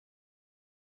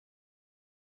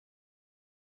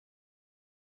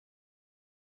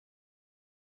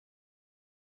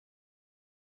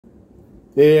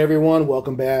Hey everyone,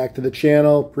 welcome back to the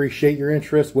channel. Appreciate your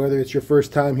interest, whether it's your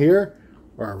first time here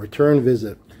or a return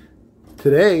visit.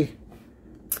 Today,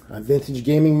 on Vintage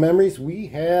Gaming Memories, we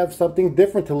have something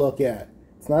different to look at.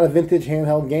 It's not a vintage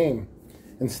handheld game.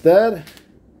 Instead,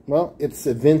 well, it's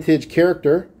a vintage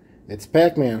character. It's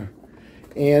Pac-Man.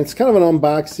 And it's kind of an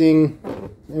unboxing, and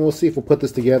we'll see if we'll put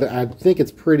this together. I think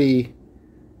it's pretty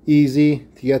easy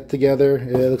to get together.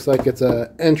 It looks like it's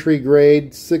a entry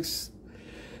grade,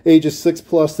 ages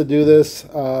 6+ to do this.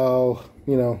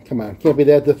 You know, come on, can't be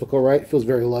that difficult, right? It feels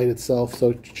very light itself, so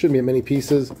it shouldn't be many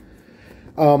pieces.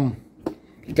 Got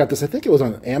this, I think it was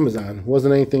on Amazon. It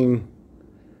wasn't anything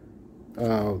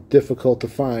difficult to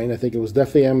find. I think it was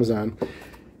definitely Amazon.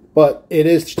 But it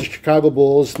is Chicago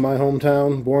Bulls, my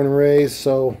hometown, born and raised,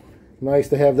 so nice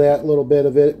to have that little bit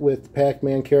of it with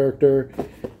Pac-Man character.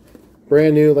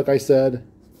 Brand new, like I said.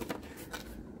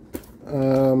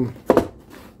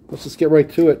 Let's just get right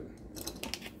to it.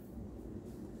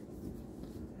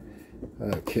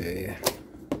 Okay.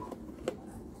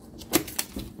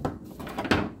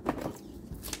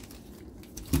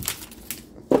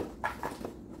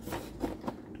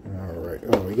 Alright.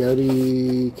 Oh, we gotta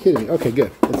be kidding me. Okay,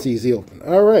 good. That's easy open.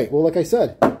 Alright. Well, like I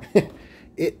said,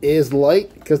 it is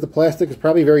light because the plastic is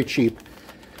probably very cheap.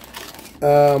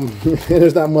 And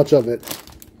there's not much of it.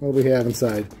 What do we have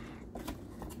inside?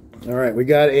 Alright, we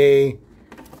got a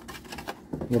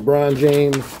LeBron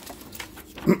James.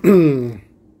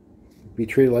 Be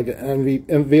treated like an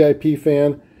MVP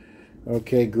fan.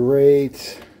 Okay,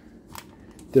 great.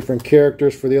 Different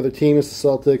characters for the other teams: the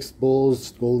Celtics,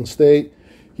 Bulls, Golden State,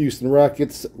 Houston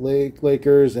Rockets,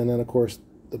 Lakers, and then of course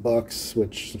the Bucks,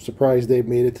 which I'm surprised they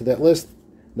made it to that list.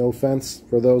 No offense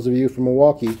for those of you from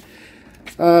Milwaukee.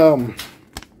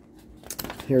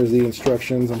 Here's the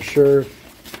instructions, I'm sure.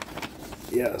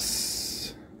 Yes.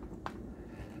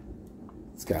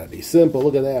 It's got to be simple.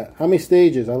 Look at that. How many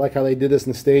stages? I like how they did this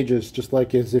in stages, just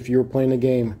like as if you were playing a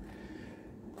game.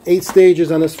 8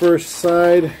 stages on this first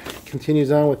side.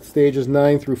 Continues on with stages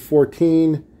 9 through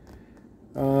 14.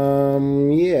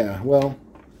 Yeah, well,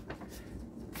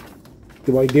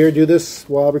 do I dare do this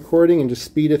while recording and just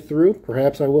speed it through?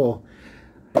 Perhaps I will.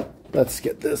 Let's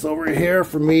get this over here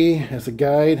for me as a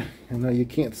guide. I know you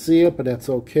can't see it, but that's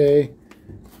okay.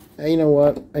 And you know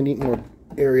what? I need more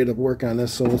area to work on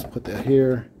this, so let's put that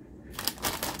here.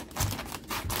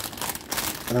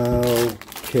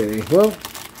 Okay, well,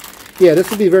 yeah, this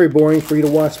would be very boring for you to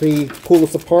watch me pull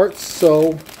this apart,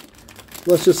 so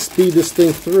let's just speed this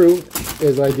thing through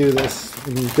as I do this,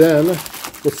 and then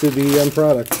we'll see the end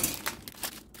product.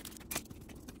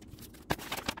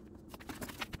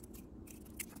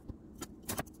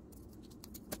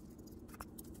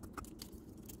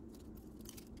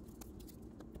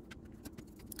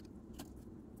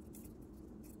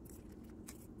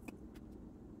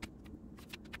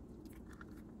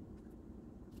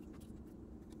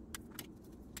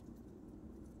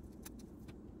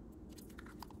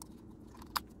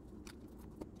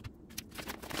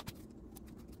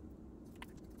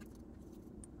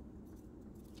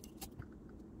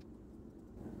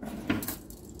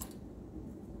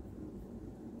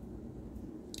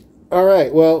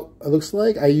 Alright, well, it looks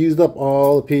like I used up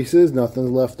all the pieces. Nothing's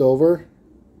left over,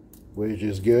 which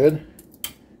is good.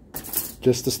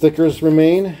 Just the stickers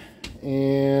remain.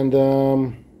 And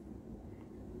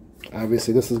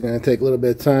obviously this is going to take a little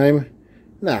bit of time.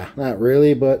 Nah, not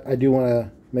really, but I do want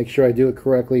to make sure I do it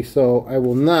correctly. So I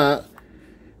will not.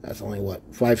 That's only, what,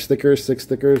 5 stickers, 6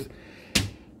 stickers.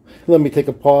 Let me take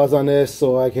a pause on this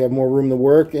so I can have more room to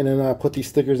work. And then I'll put these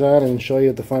stickers on and show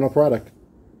you the final product.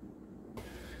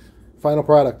 Final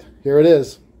product. Here it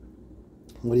is.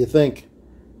 What do you think?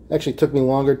 Actually, it took me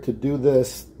longer to do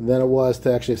this than it was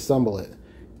to actually assemble it.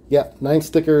 Yep, 9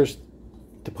 stickers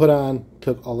to put on.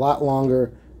 Took a lot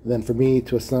longer than for me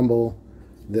to assemble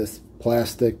this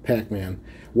plastic Pac-Man.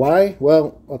 Why?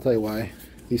 Well, I'll tell you why.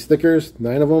 These stickers,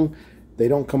 9 of them, they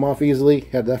don't come off easily.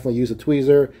 Had to definitely use a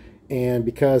tweezer. And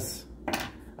because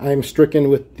I'm stricken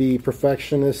with the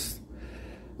perfectionist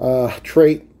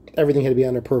trait, everything had to be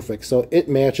on there perfect. So it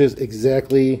matches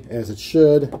exactly as it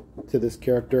should to this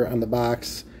character on the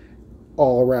box.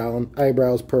 All around.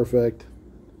 Eyebrows perfect.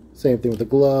 Same thing with the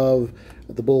glove,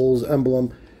 the Bulls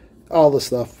emblem. All the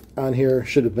stuff on here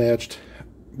should have matched.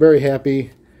 Very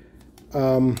happy.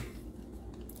 Cool.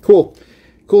 Cool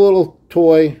little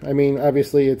toy. I mean,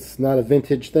 obviously it's not a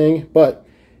vintage thing, but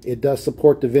it does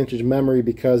support the vintage memory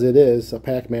because it is a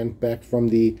Pac-Man back from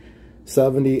the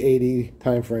 70, 80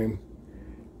 time frame.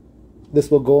 This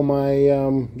will go in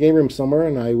my game room somewhere,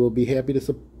 and I will be happy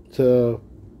to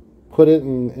put it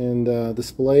and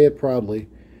display it proudly.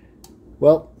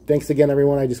 Well, thanks again,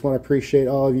 everyone. I just want to appreciate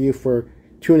all of you for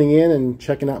tuning in and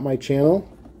checking out my channel.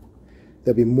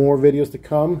 There'll be more videos to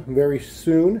come very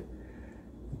soon.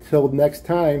 Until next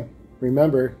time,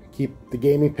 remember, keep the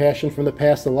gaming passion from the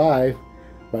past alive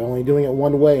by only doing it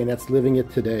one way, and that's living it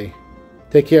today.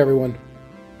 Take care, everyone.